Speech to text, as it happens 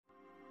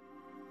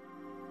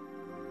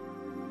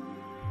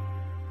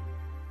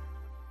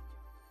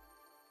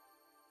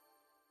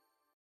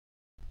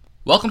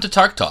Welcome to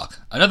TARC Talk,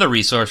 another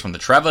resource from the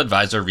Travel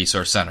Advisor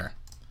Resource Center.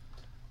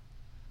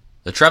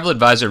 The Travel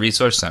Advisor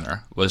Resource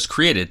Center was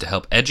created to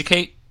help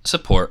educate,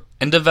 support,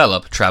 and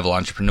develop travel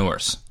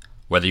entrepreneurs.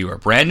 Whether you are a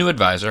brand new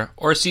advisor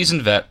or a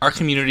seasoned vet, our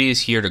community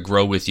is here to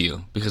grow with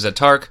you because at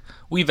TARC,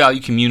 we value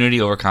community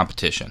over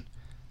competition.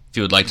 If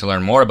you would like to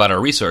learn more about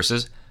our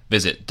resources,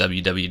 visit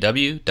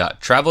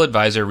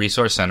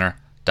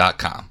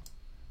www.traveladvisorresourcecenter.com.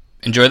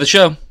 Enjoy the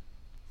show!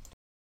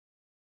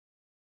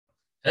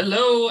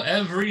 Hello,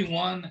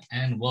 everyone,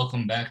 and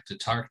welcome back to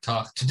TARC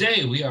Talk.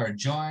 Today, we are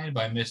joined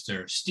by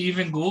Mr.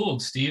 Stephen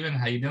Gould. Stephen,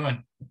 how you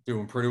doing?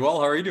 Doing pretty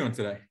well. How are you doing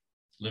today?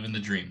 Living the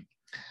dream.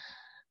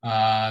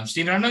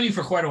 Stephen, I've known you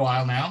for quite a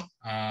while now.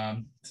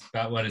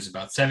 It's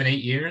about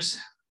 7-8 years?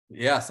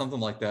 Yeah, something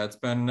like that. It's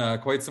been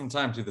quite some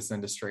time to this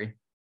industry.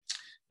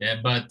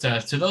 Yeah, but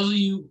to those of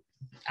you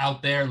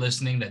out there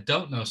listening that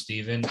don't know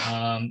Stephen,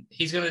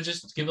 he's going to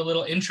just give a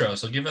little intro.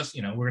 So give us,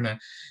 we're going to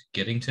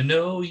getting to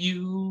know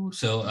you.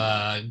 So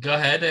go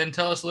ahead and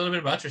tell us a little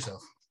bit about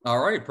yourself. All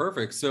right,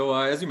 perfect. So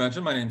as you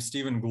mentioned, my name is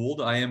Stephen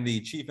Gould. I am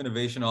the Chief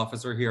Innovation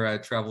Officer here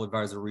at Travel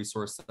Advisor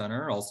Resource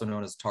Center, also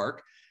known as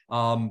TARC.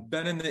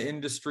 Been in the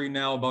industry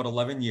now about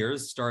 11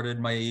 years, started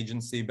my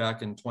agency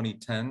back in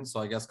 2010.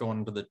 So I guess going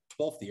into the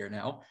 12th year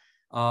now.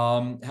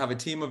 Have a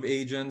team of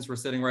agents. We're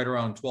sitting right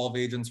around 12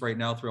 agents right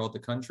now throughout the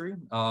country,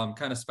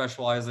 kind of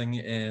specializing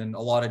in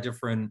a lot of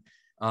different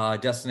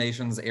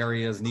destinations,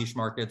 areas, niche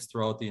markets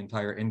throughout the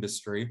entire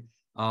industry.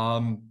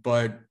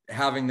 But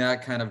having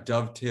that kind of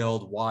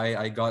dovetailed why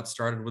I got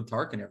started with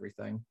TARC and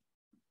everything.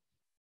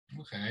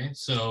 Okay.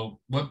 So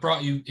what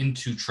brought you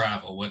into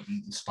travel? What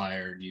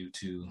inspired you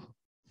to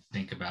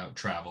think about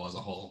travel as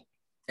a whole?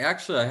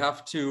 Actually, I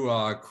have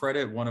to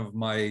credit one of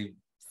my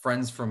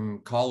friends from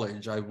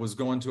college. I was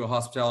going to a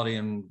hospitality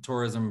and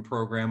tourism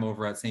program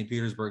over at St.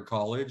 Petersburg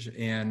College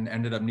and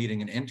ended up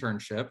needing an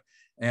internship.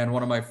 And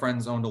one of my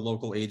friends owned a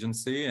local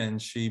agency and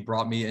she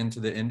brought me into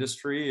the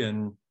industry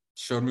and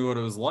showed me what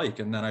it was like.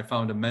 And then I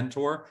found a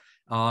mentor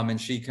and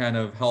she kind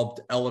of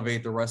helped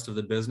elevate the rest of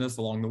the business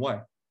along the way.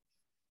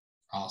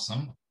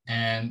 Awesome.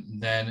 And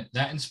then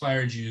that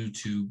inspired you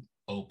to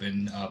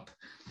open up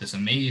this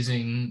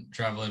amazing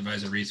Travel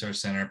Advisor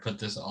Resource Center, put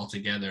this all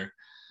together.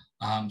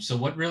 So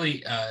what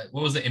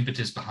was the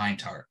impetus behind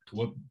TARC?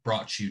 What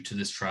brought you to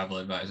this Travel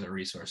Advisor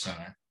Resource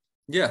Center?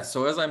 Yeah,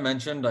 so as I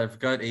mentioned, I've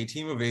got a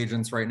team of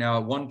agents right now.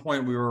 At one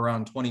point, we were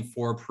around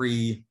 24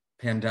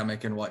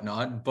 pre-pandemic and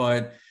whatnot,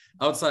 but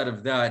outside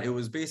of that, it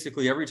was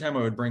basically every time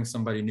I would bring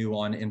somebody new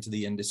on into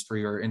the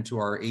industry or into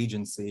our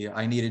agency,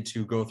 I needed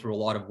to go through a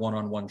lot of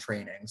one-on-one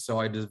training. So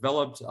I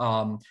developed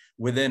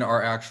within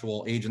our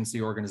actual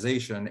agency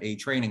organization a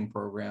training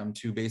program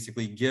to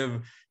basically give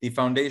the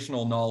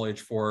foundational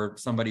knowledge for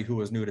somebody who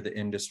was new to the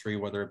industry,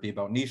 whether it be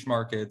about niche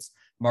markets,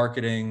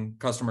 marketing,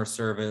 customer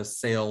service,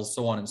 sales,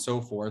 so on and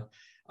so forth.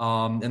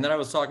 And then I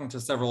was talking to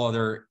several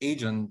other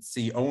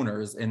agency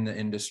owners in the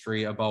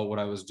industry about what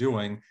I was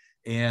doing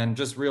and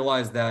just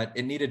realized that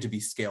it needed to be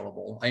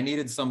scalable. I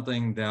needed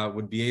something that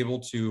would be able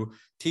to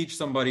teach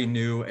somebody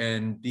new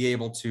and be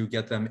able to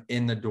get them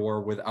in the door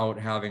without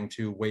having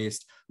to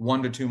waste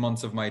 1 to 2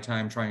 months of my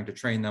time trying to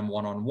train them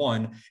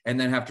one-on-one and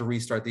then have to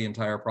restart the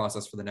entire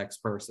process for the next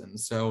person.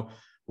 So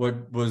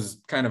what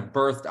was kind of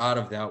birthed out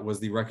of that was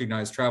the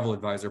Recognized Travel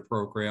Advisor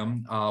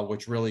program,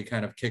 which really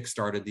kind of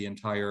kickstarted the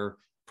entire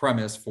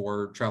premise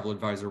for Travel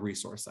Advisor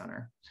Resource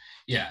Center.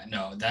 Yeah,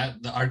 no,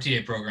 that the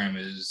RTA program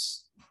is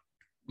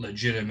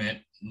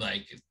legitimate.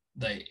 Like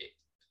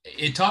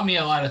it taught me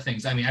a lot of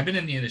things. I mean, I've been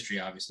in the industry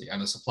obviously on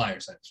the supplier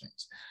side of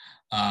things.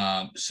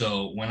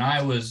 So when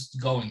I was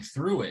going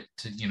through it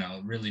to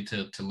really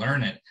to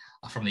learn it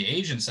from the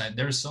agent side,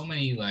 there's so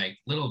many like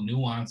little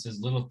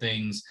nuances, little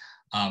things.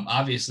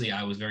 Obviously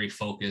I was very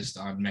focused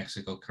on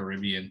Mexico,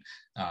 Caribbean,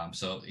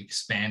 so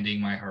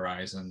expanding my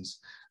horizons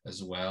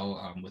as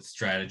well, with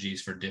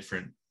strategies for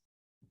different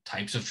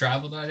types of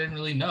travel that I didn't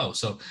really know.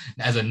 So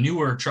as a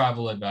newer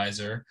travel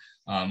advisor,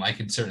 I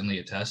can certainly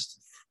attest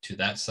to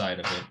that side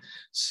of it.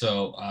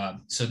 So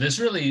this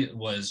really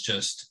was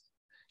just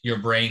your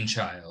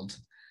brainchild,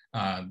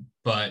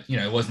 but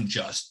it wasn't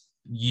just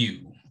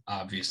you.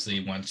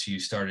 Obviously, once you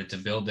started to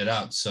build it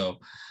out. So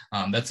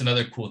that's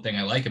another cool thing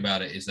I like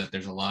about it is that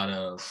there's a lot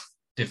of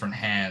different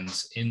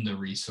hands in the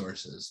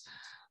resources.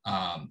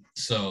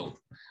 So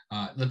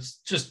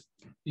let's just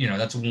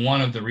that's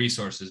one of the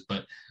resources.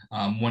 But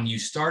when you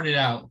started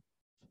out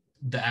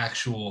the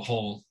actual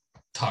whole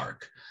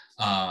TARC,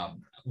 how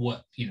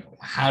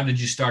did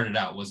you start it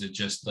out? Was it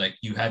just like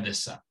you had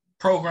this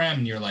program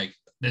and you're like,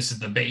 this is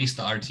the base,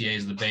 the RTA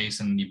is the base,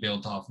 and you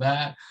built off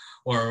that?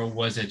 Or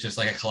was it just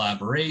like a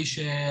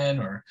collaboration,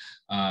 or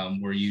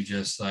were you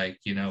just like,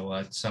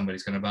 what,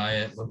 somebody's going to buy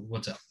it?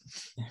 What's up?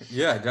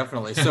 Yeah,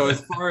 definitely. So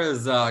as far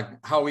as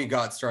how we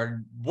got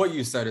started, what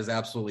you said is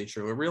absolutely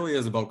true. It really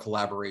is about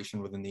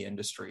collaboration within the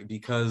industry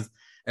because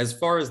as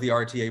far as the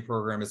RTA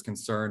program is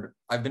concerned,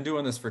 I've been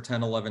doing this for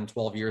 10, 11,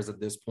 12 years at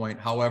this point.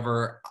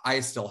 However, I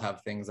still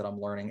have things that I'm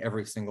learning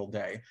every single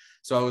day.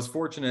 So I was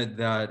fortunate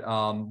that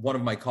one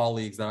of my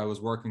colleagues that I was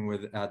working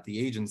with at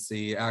the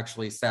agency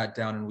actually sat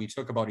down, and we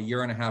took about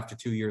 1.5 to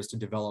 2 years to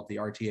develop the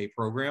RTA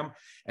program.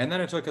 And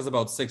then it took us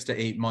about 6 to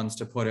 8 months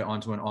to put it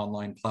onto an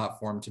online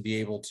platform to be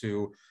able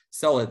to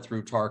sell it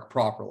through TARC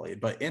properly.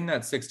 But in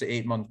that 6 to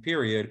 8 month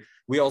period,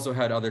 we also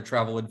had other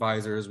travel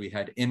advisors, we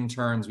had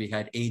interns, we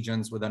had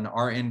agents within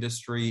our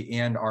industry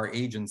and our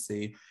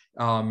agency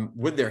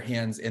with their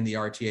hands in the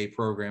RTA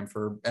program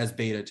as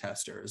beta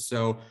testers.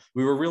 So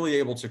we were really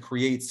able to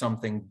create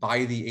something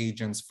by the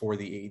agents for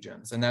the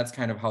agents. And that's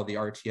kind of how the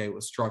RTA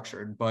was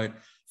structured. But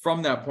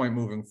from that point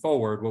moving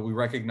forward, what we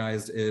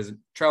recognized is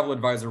Travel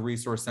Advisor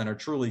Resource Center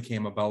truly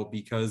came about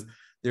because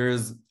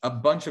there's a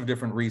bunch of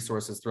different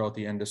resources throughout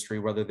the industry,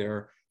 whether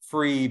they're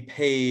free,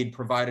 paid,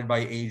 provided by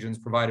agents,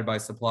 provided by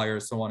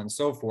suppliers, so on and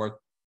so forth.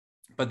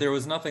 But there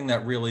was nothing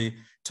that really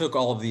took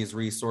all of these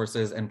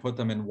resources and put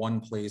them in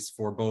one place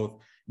for both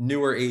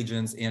newer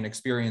agents and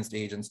experienced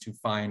agents to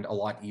find a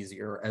lot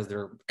easier as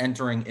they're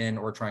entering in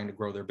or trying to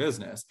grow their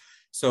business.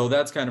 So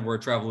that's kind of where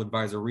Travel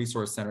Advisor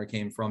Resource Center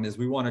came from, is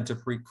we wanted to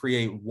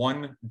create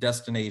one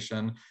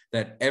destination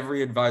that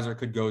every advisor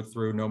could go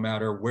through, no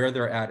matter where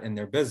they're at in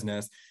their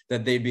business,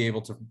 that they'd be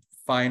able to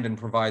find and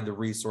provide the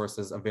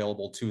resources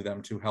available to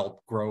them to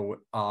help grow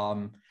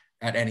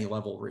at any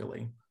level,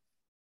 really.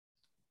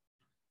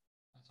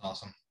 That's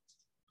awesome.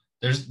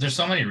 There's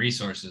so many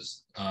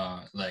resources,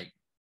 like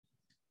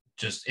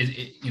just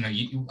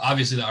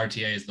obviously the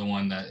RTA is the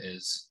one that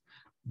is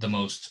the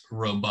most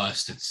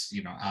robust. It's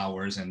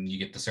hours, and you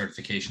get the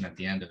certification at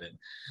the end of it.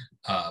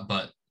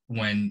 But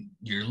when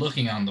you're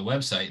looking on the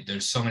website,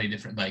 there's so many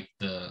different, like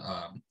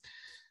the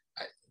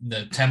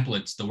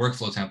templates, the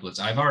workflow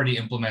templates. I've already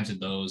implemented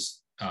those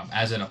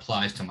as it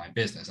applies to my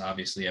business.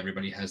 Obviously,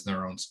 everybody has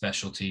their own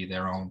specialty,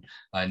 their own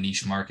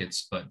niche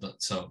markets, but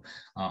so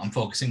I'm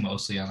focusing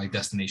mostly on like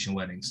destination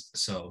weddings.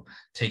 So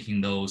taking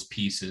those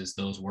pieces,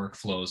 those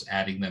workflows,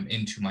 adding them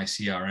into my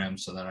CRM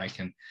so that I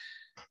can,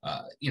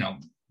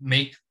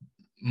 make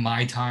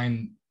my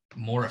time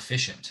more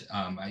efficient.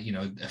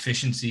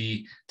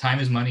 Efficiency, time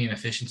is money, and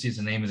efficiency is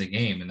the name of the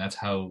game. And that's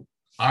how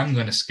I'm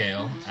going to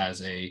scale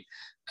as a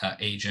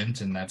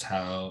agent. And that's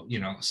how,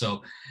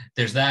 so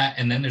there's that.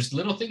 And then there's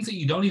little things that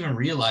you don't even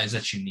realize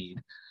that you need.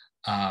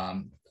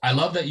 I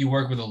love that you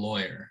work with a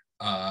lawyer.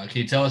 Can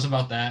you tell us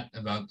about that,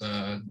 about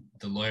the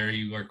lawyer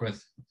you work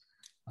with?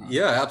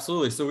 Yeah,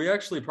 absolutely. So we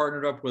actually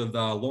partnered up with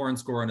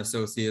Lawrence Gore and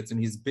Associates, and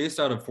he's based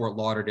out of Fort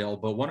Lauderdale,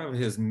 but one of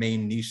his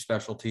main niche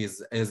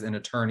specialties is an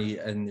attorney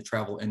in the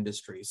travel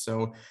industry.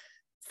 So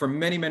for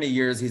many, many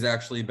years, he's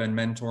actually been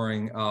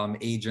mentoring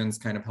agents,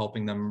 kind of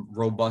helping them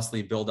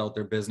robustly build out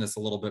their business a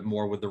little bit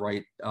more with the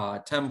right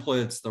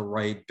templates, the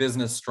right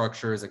business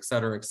structures, et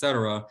cetera, et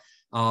cetera.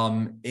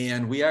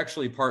 And we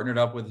actually partnered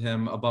up with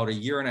him about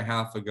 1.5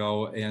 years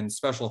ago, and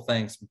special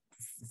thanks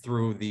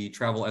through the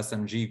Travel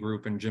SMG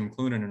group and Jim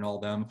Clunan and all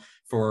them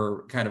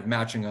for kind of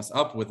matching us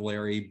up with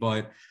Larry.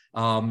 But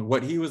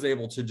what he was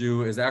able to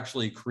do is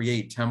actually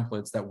create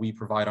templates that we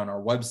provide on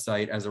our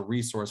website as a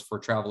resource for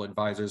travel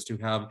advisors to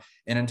have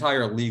an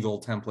entire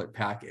legal template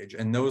package.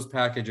 And those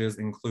packages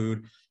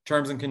include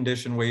terms and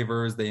condition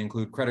waivers, they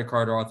include credit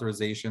card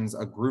authorizations,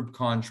 a group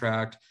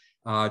contract,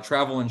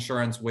 travel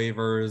insurance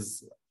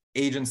waivers,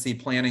 agency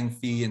planning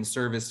fee and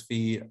service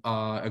fee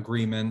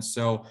agreements.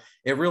 So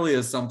it really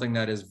is something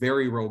that is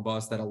very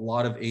robust that a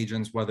lot of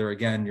agents, whether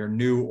again you're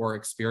new or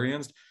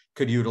experienced,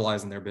 could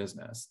utilize in their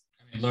business.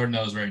 I mean, Lord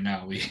knows right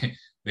now we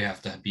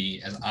have to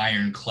be as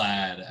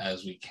ironclad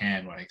as we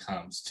can when it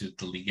comes to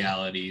the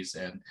legalities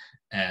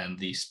and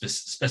the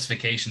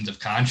specifications of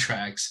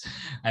contracts.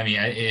 I mean,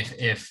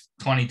 if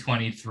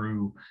 2020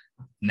 through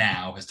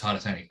now has taught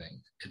us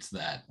anything, it's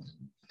that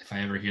if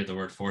I ever hear the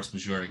word force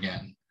majeure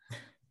again,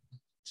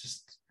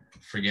 just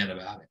forget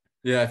about it.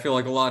 Yeah, I feel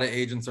like a lot of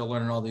agents are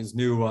learning all these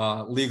new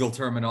legal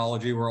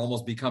terminology. We're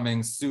almost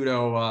becoming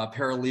pseudo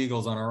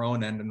paralegals on our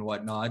own end and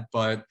whatnot.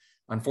 But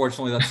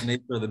unfortunately, that's the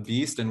nature of the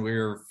beast. And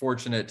we're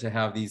fortunate to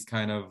have these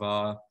kind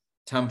of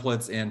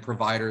templates and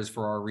providers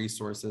for our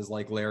resources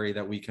like Larry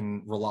that we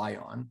can rely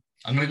on.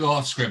 I'm going to go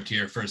off script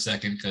here for a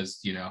second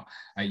because,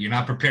 you're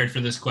not prepared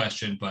for this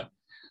question, but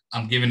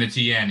I'm giving it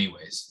to you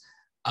anyways.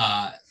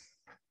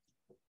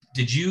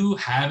 Did you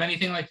have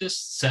anything like this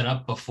set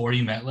up before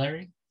you met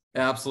Larry?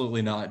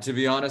 Absolutely not. To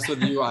be honest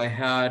with you, I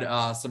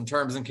had some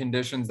terms and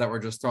conditions that were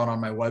just thrown on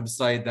my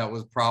website that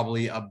was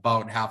probably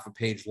about half a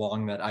page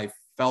long that I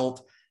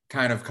felt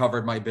kind of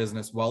covered my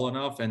business well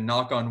enough. And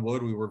knock on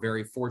wood, we were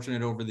very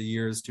fortunate over the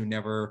years to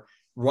never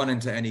run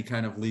into any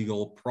kind of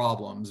legal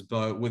problems.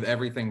 But with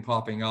everything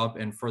popping up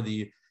and for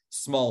the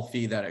small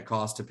fee that it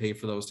costs to pay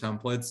for those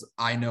templates,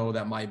 I know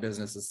that my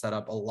business is set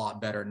up a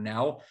lot better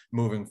now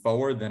moving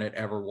forward than it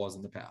ever was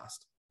in the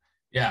past.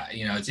 Yeah,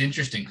 it's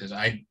interesting because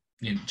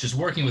just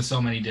working with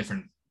so many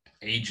different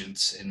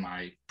agents in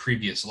my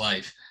previous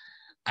life,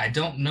 I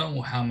don't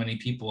know how many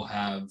people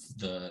have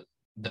the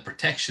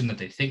protection that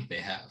they think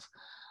they have.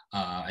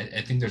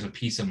 I think there's a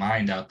peace of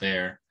mind out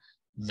there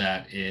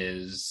that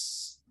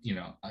is,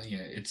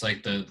 it's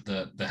like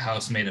the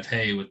house made of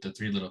hay with the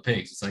three little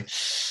pigs. It's like,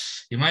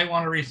 you might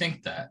want to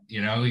rethink that.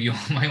 You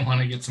might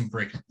want to get some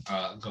brick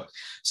going.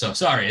 So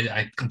sorry,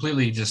 I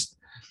completely just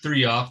threw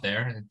you off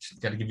there.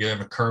 Got to give you a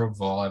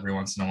curveball every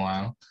once in a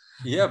while.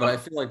 Yeah, but I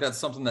feel like that's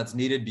something that's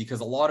needed because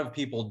a lot of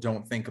people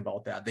don't think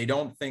about that. They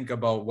don't think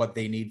about what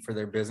they need for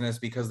their business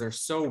because they're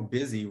so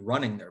busy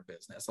running their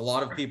business. A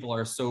lot of people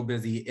are so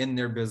busy in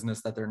their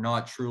business that they're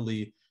not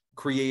truly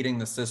creating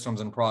the systems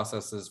and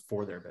processes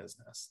for their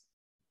business.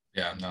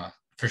 Yeah, no,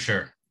 for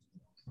sure.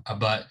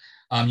 But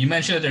you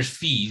mentioned that there's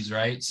fees,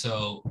 right?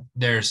 So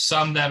there's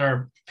some that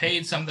are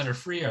paid, some that are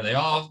free. Are they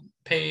all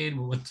paid?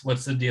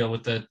 What's the deal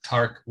with the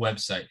TARC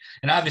website?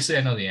 And obviously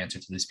I know the answer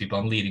to these people.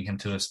 I'm leading him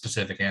to a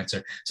specific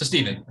answer. So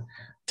Stephen,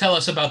 tell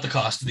us about the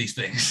cost of these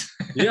things.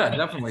 Yeah,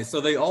 definitely.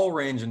 So they all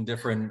range in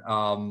different,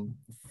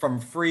 from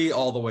free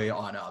all the way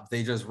on up.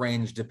 They just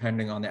range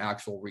depending on the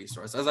actual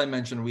resource. As I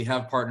mentioned, we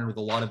have partnered with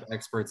a lot of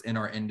experts in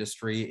our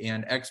industry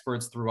and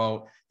experts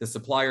throughout the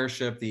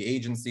suppliership, the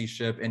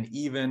agencyship, and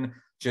even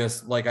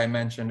just like I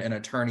mentioned, an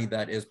attorney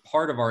that is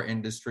part of our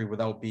industry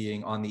without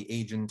being on the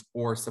agent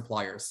or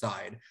supplier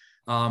side.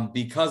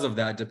 Because of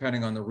that,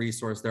 depending on the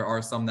resource, there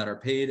are some that are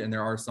paid and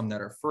there are some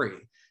that are free.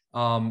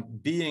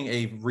 Being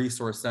a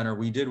resource center,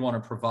 we did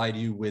want to provide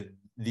you with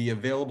the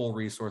available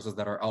resources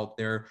that are out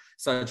there,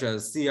 such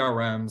as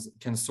CRMs,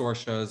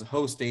 consortia,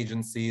 host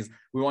agencies.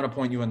 We want to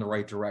point you in the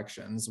right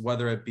directions,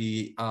 whether it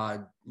be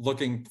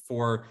looking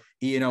for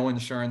E&O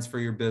insurance for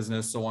your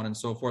business, so on and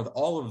so forth.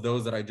 All of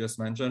those that I just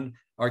mentioned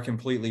are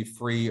completely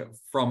free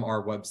from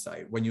our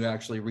website. When you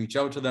actually reach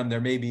out to them,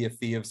 there may be a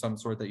fee of some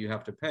sort that you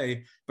have to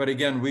pay. But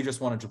again, we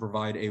just wanted to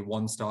provide a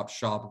one-stop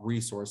shop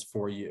resource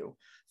for you.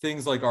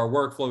 Things like our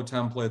workflow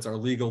templates, our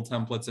legal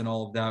templates, and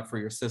all of that for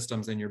your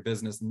systems and your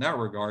business in that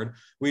regard,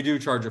 we do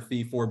charge a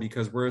fee for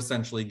because we're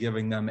essentially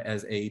giving them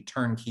as a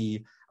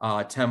turnkey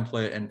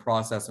template and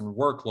process and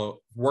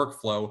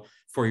workflow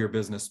for your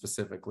business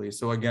specifically.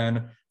 So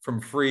again,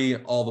 from free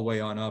all the way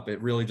on up,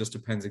 it really just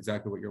depends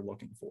exactly what you're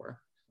looking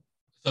for.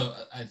 So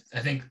I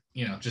think,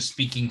 just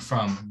speaking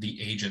from the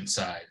agent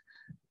side,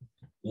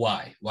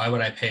 why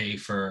would I pay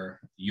for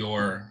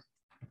your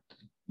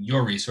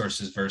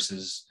resources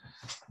versus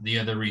the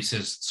other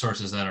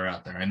resources that are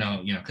out there? I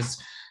know,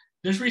 because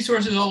there's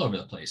resources all over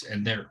the place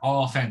and they're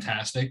all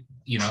fantastic.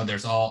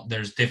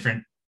 There's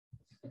different,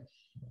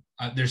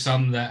 there's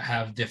some that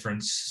have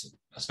different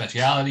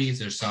specialities.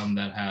 There's some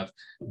that have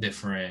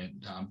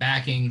different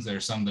backings.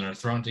 There's some that are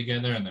thrown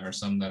together and there are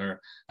some that are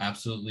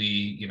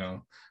absolutely,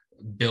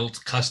 built,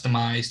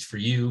 customized for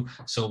you.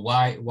 So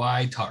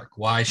why TARC?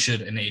 Why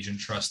should an agent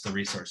trust the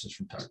resources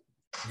from TARC?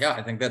 Yeah,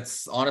 I think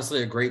that's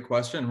honestly a great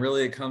question.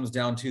 Really, it comes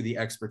down to the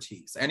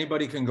expertise.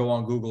 Anybody can go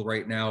on Google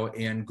right now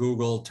and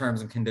Google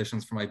terms and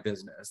conditions for my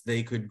business.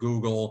 They could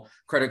Google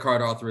credit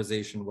card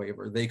authorization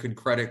waiver. They could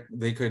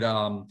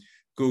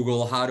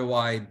Google how do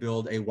I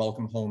build a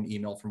welcome home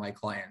email for my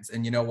clients.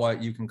 And you know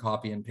what? You can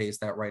copy and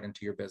paste that right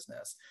into your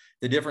business.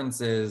 The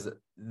difference is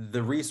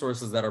the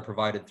resources that are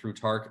provided through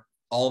TARC,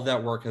 all of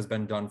that work has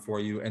been done for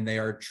you and they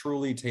are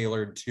truly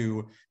tailored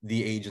to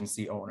the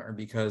agency owner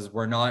because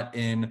we're not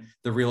in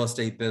the real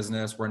estate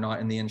business. We're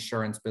not in the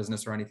insurance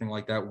business or anything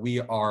like that.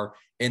 We are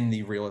in the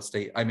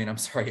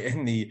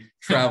in the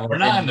travel. We're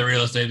not in the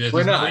real estate business.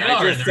 We're not. We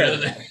are in the real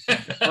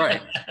estate.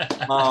 Right.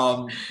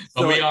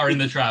 But we are in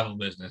the travel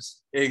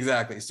business.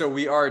 Exactly. So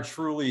we are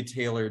truly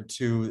tailored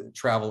to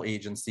travel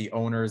agency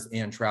owners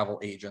and travel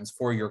agents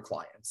for your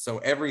clients. So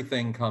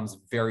everything comes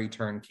very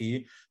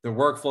turnkey. The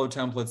workflow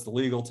templates, the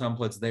legal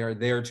templates, they are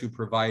there to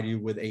provide you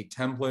with a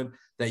template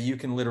that you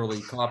can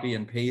literally copy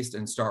and paste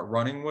and start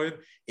running with.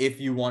 If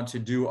you want to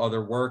do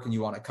other work and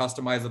you want to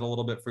customize it a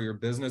little bit for your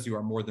business, you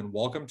are more than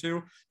welcome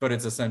to, but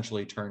it's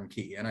essentially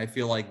turnkey. And I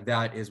feel like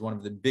that is one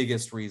of the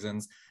biggest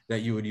reasons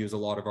that you would use a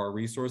lot of our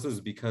resources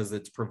because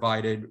it's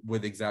provided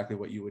with exactly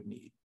what you would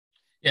need.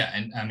 Yeah,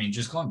 and I mean,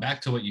 just going back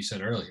to what you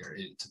said earlier,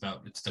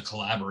 it's the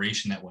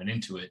collaboration that went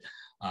into it.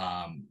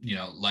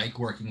 Like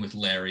working with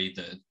Larry,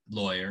 the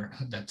lawyer.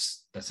 That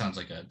sounds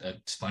like a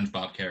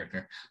SpongeBob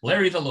character,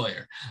 Larry the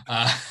lawyer.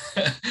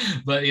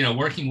 But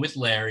working with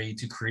Larry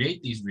to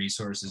create these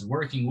resources,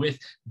 working with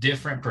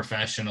different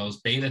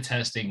professionals, beta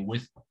testing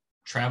with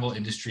travel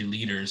industry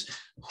leaders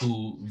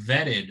who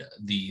vetted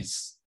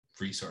these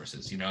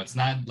resources. It's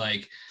not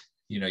like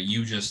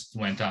you just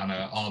went on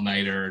a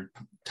all-nighter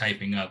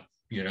typing up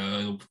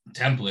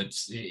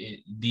templates.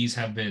 These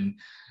have been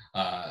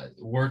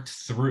worked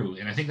through,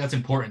 and I think that's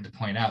important to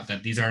point out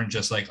that these aren't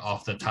just like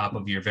off the top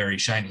of your very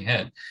shiny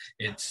head.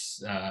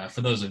 It's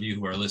for those of you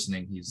who are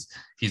listening,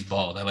 he's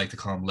bald. I like to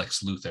call him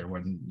Lex Luthor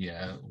when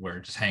we're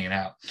just hanging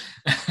out.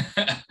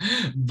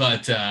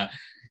 But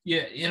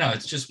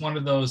it's just one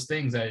of those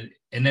things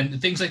and then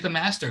things like the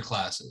master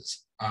classes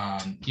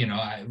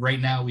Right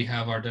now we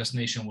have our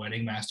destination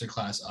wedding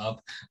masterclass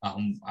up.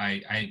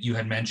 You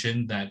had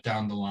mentioned that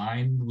down the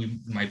line we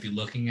might be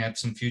looking at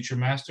some future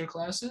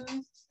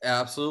masterclasses.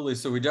 Absolutely.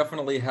 So we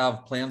definitely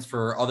have plans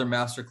for other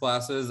master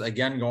classes.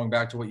 Again, going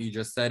back to what you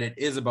just said, it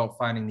is about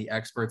finding the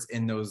experts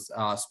in those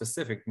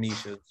specific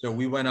niches. So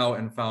we went out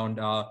and found,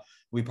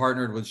 we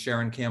partnered with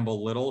Sharon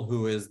Campbell Little,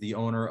 who is the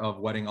owner of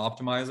Wedding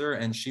Optimizer,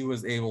 and she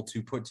was able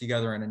to put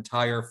together an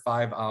entire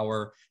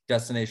 5-hour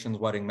destinations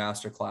wedding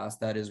masterclass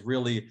that is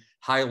really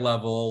high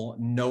level,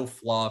 no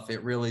fluff.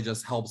 It really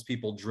just helps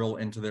people drill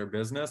into their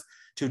business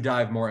to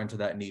dive more into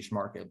that niche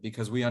market,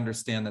 because we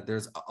understand that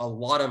there's a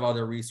lot of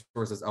other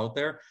resources out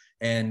there.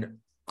 And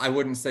I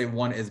wouldn't say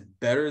one is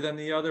better than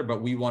the other,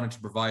 but we wanted to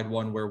provide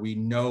one where we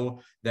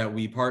know that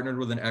we partnered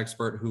with an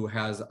expert who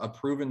has a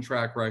proven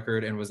track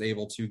record and was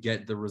able to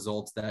get the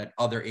results that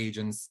other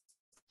agents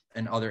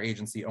and other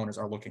agency owners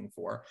are looking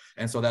for.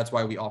 And so that's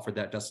why we offered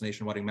that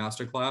destination wedding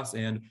masterclass.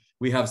 And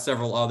we have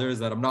several others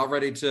that I'm not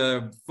ready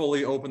to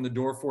fully open the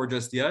door for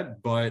just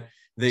yet, but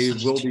they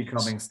will be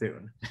coming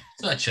soon.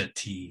 Such a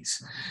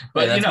tease.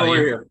 But hey,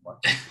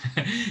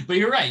 but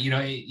you're right.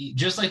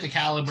 Just like the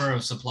caliber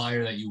of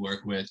supplier that you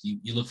work with,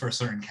 you look for a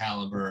certain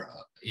caliber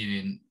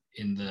in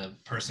the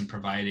person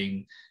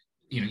providing.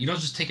 You don't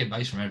just take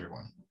advice from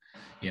everyone.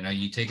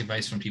 You take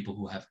advice from people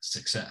who have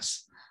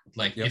success.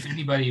 Like if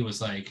anybody was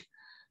like,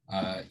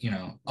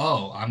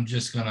 I'm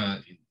just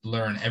gonna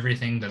learn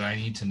everything that I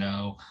need to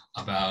know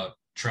about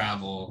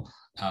travel,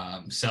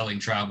 selling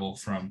travel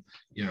from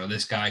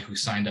this guy who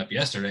signed up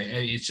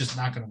yesterday, it's just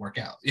not going to work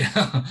out.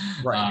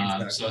 Right.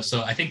 Exactly.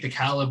 So I think the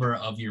caliber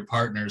of your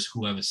partners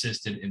who have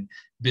assisted in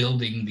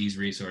building these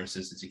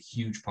resources is a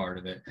huge part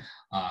of it.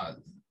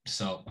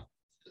 So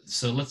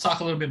let's talk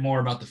a little bit more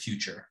about the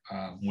future,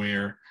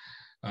 where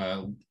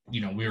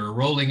we're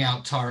rolling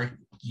out TARC.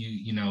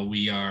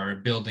 We are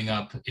building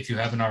up. If you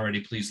haven't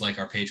already, please like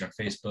our page on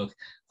Facebook.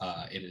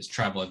 It is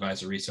Travel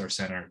Advisor Resource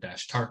Center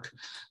TARC,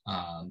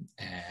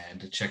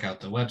 and check out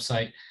the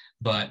website.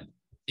 But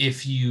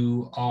if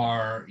you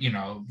are,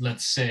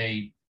 let's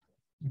say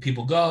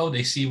people go,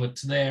 they see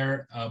what's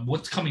there,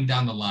 what's coming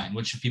down the line?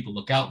 What should people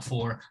look out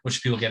for? What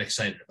should people get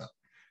excited about?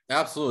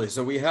 Absolutely.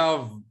 So we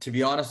have, to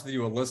be honest with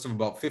you, a list of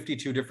about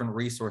 52 different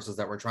resources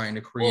that we're trying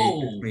to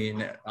create.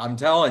 I'm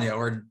telling you,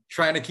 we're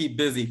trying to keep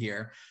busy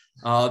here.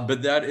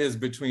 But that is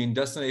between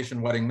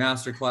destination wedding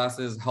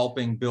masterclasses,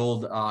 helping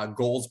build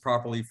goals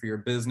properly for your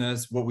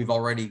business. What we've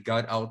already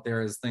got out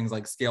there is things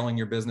like scaling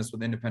your business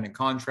with independent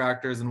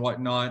contractors and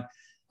whatnot.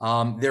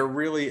 There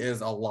really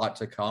is a lot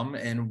to come.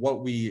 And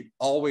what we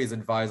always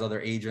advise other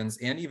agents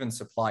and even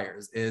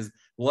suppliers is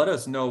let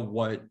us know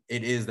what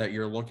it is that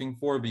you're looking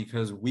for,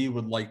 because we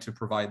would like to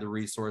provide the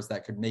resource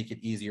that could make it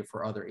easier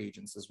for other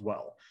agents as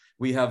well.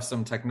 We have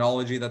some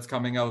technology that's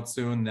coming out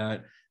soon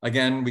that,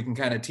 again, we can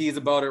kind of tease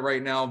about it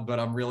right now, but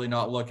I'm really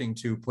not looking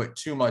to put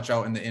too much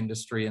out in the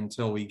industry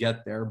until we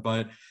get there.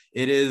 But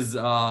it is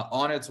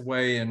on its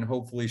way and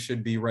hopefully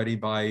should be ready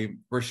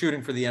we're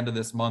shooting for the end of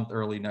this month,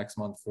 early next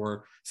month,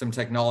 for some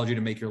technology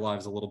to make your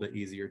lives a little bit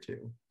easier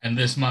too. And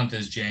this month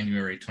is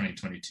January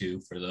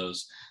 2022 for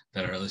those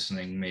that are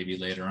listening maybe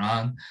later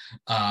on.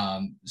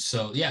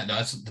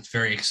 That's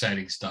very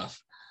exciting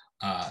stuff.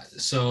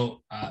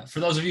 For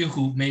those of you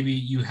who maybe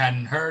you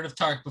hadn't heard of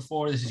TARC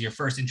before, this is your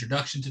first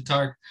introduction to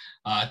TARC.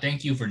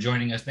 Thank you for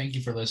joining us. Thank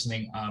you for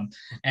listening.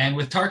 And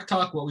with TARC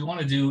Talk, what we want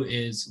to do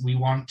is we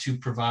want to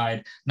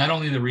provide not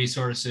only the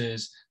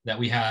resources that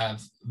we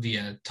have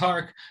via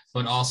TARC,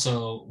 but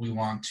also we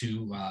want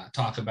to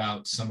talk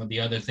about some of the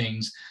other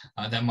things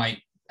that might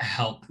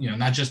help,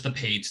 not just the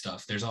paid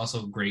stuff. There's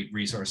also great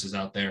resources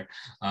out there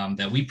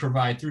that we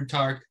provide through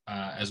TARC,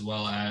 as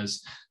well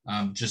as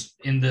just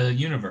in the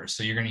universe.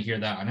 So you're going to hear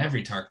that on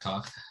every TARC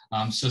Talk.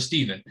 So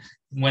Stephen,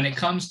 when it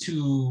comes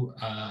to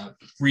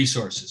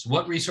resources,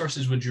 what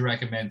resources would you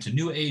recommend to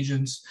new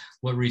agents?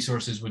 What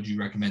resources would you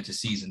recommend to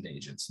seasoned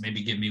agents?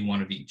 Maybe give me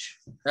one of each.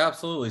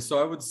 Absolutely.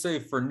 So I would say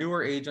for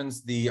newer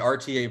agents, the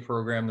RTA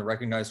program, the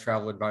Recognized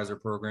Travel Advisor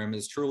program,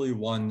 is truly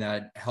one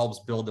that helps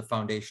build the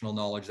foundational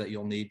knowledge that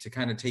you'll need to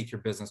kind of take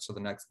your business to the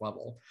next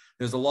level.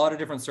 There's a lot of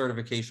different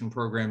certification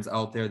programs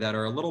out there that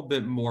are a little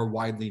bit more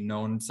widely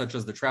known, such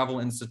as the Travel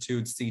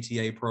Institute's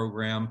CTA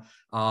program,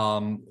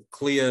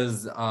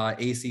 CLIA's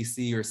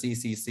ACC or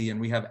CCC, and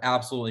we have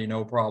absolutely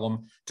no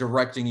problem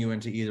directing you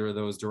into either of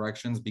those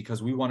directions,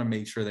 because we want to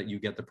make sure that you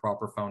get the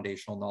proper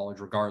foundational knowledge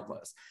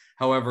regardless.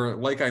 However,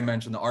 like I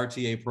mentioned, the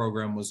RTA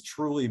program was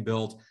truly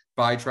built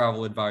by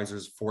travel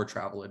advisors for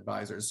travel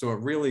advisors. So it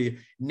really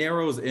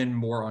narrows in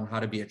more on how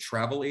to be a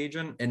travel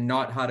agent and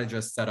not how to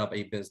just set up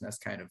a business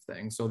kind of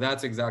thing. So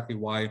that's exactly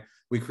why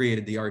we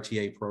created the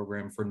RTA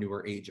program for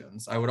newer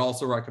agents. I would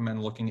also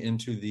recommend looking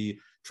into the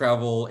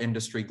travel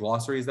industry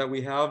glossaries that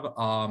we have.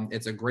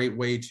 It's a great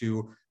way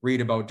to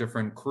read about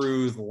different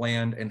cruise,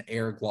 land, and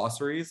air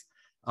glossaries.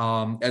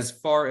 As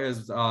far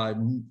as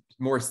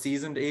more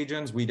seasoned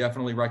agents, we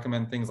definitely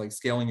recommend things like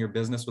scaling your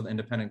business with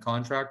independent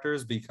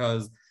contractors,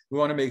 because we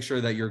want to make sure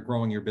that you're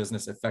growing your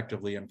business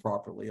effectively and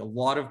properly. A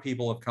lot of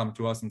people have come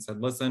to us and said,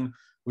 listen,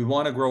 we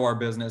want to grow our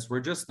business. We're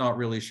just not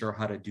really sure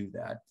how to do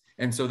that.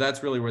 And so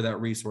that's really where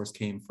that resource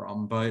came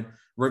from. But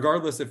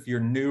regardless if you're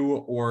new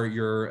or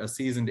you're a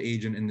seasoned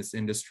agent in this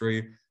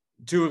industry,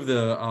 two of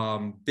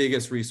the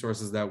biggest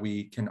resources that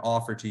we can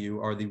offer to you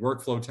are the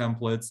workflow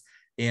templates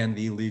and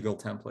the legal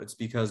templates,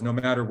 because no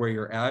matter where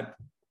you're at,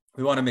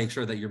 we want to make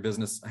sure that your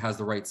business has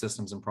the right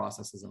systems and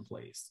processes in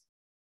place.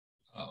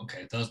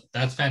 Okay,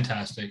 that's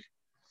fantastic.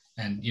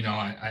 And, you know,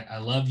 I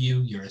love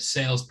you. You're a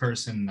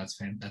salesperson.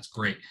 That's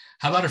great.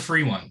 How about a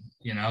free one?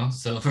 You know,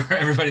 so for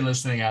everybody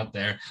listening out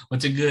there,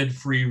 what's a good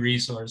free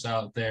resource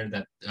out there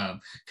that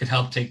could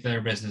help take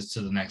their business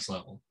to the next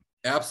level?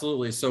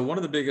 Absolutely. So one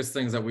of the biggest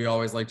things that we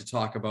always like to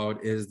talk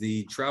about is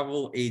the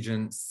Travel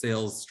Agent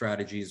Sales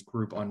Strategies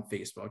group on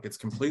Facebook. It's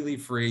completely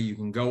free. You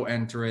can go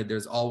enter it.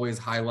 There's always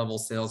high-level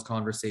sales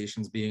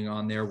conversations being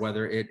on there,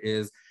 whether it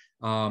is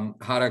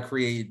how to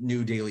create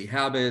new daily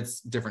habits,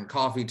 different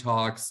coffee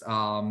talks,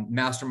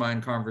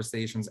 mastermind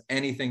conversations,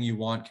 anything you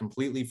want,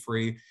 completely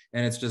free.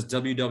 And it's just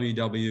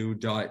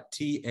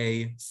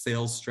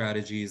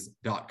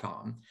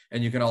www.tasalesstrategies.com.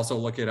 And you can also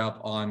look it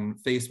up on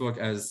Facebook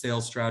as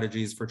Sales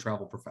Strategies for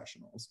Travel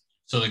Professionals.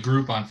 So the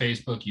group on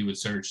Facebook, you would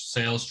search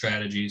Sales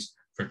Strategies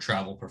for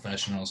Travel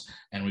Professionals,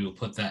 and we will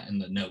put that in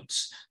the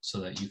notes so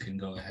that you can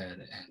go ahead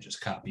and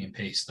just copy and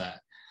paste that.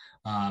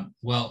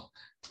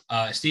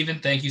 Stephen,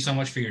 thank you so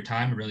much for your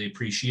time. I really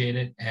appreciate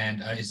it.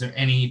 And is there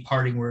any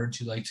parting words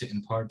you'd like to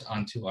impart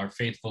onto our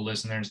faithful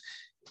listeners?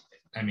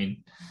 I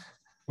mean,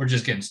 we're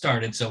just getting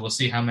started, so we'll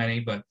see how many,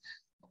 but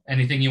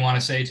anything you want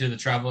to say to the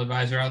travel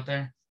advisor out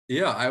there?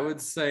 Yeah, I would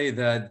say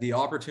that the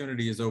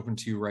opportunity is open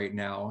to you right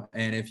now.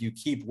 And if you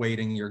keep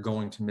waiting, you're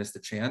going to miss the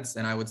chance.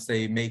 And I would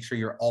say make sure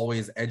you're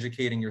always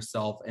educating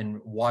yourself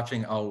and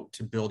watching out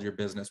to build your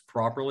business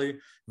properly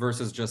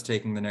versus just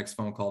taking the next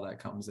phone call that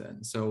comes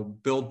in. So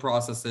build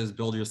processes,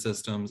 build your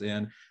systems,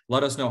 and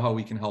let us know how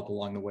we can help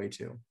along the way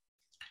too.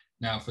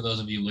 Now, for those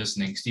of you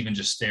listening, Stephen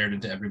just stared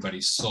into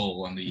everybody's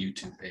soul on the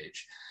YouTube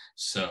page.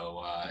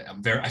 So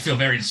I feel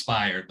very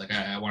inspired. Like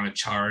I want to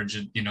charge,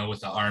 you know, with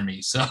the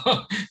army. So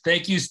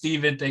thank you,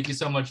 Stephen. Thank you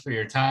so much for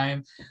your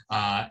time.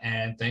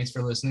 And thanks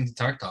for listening to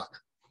TARC Talk.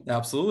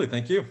 Absolutely.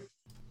 Thank you.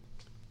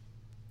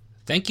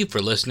 Thank you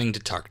for listening to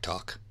TARC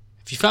Talk.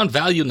 If you found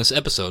value in this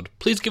episode,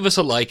 please give us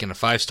a like and a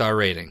 5-star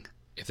rating.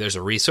 If there's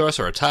a resource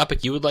or a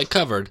topic you would like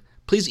covered,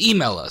 please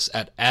email us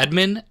at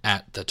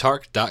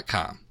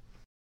admin@thetarc.com.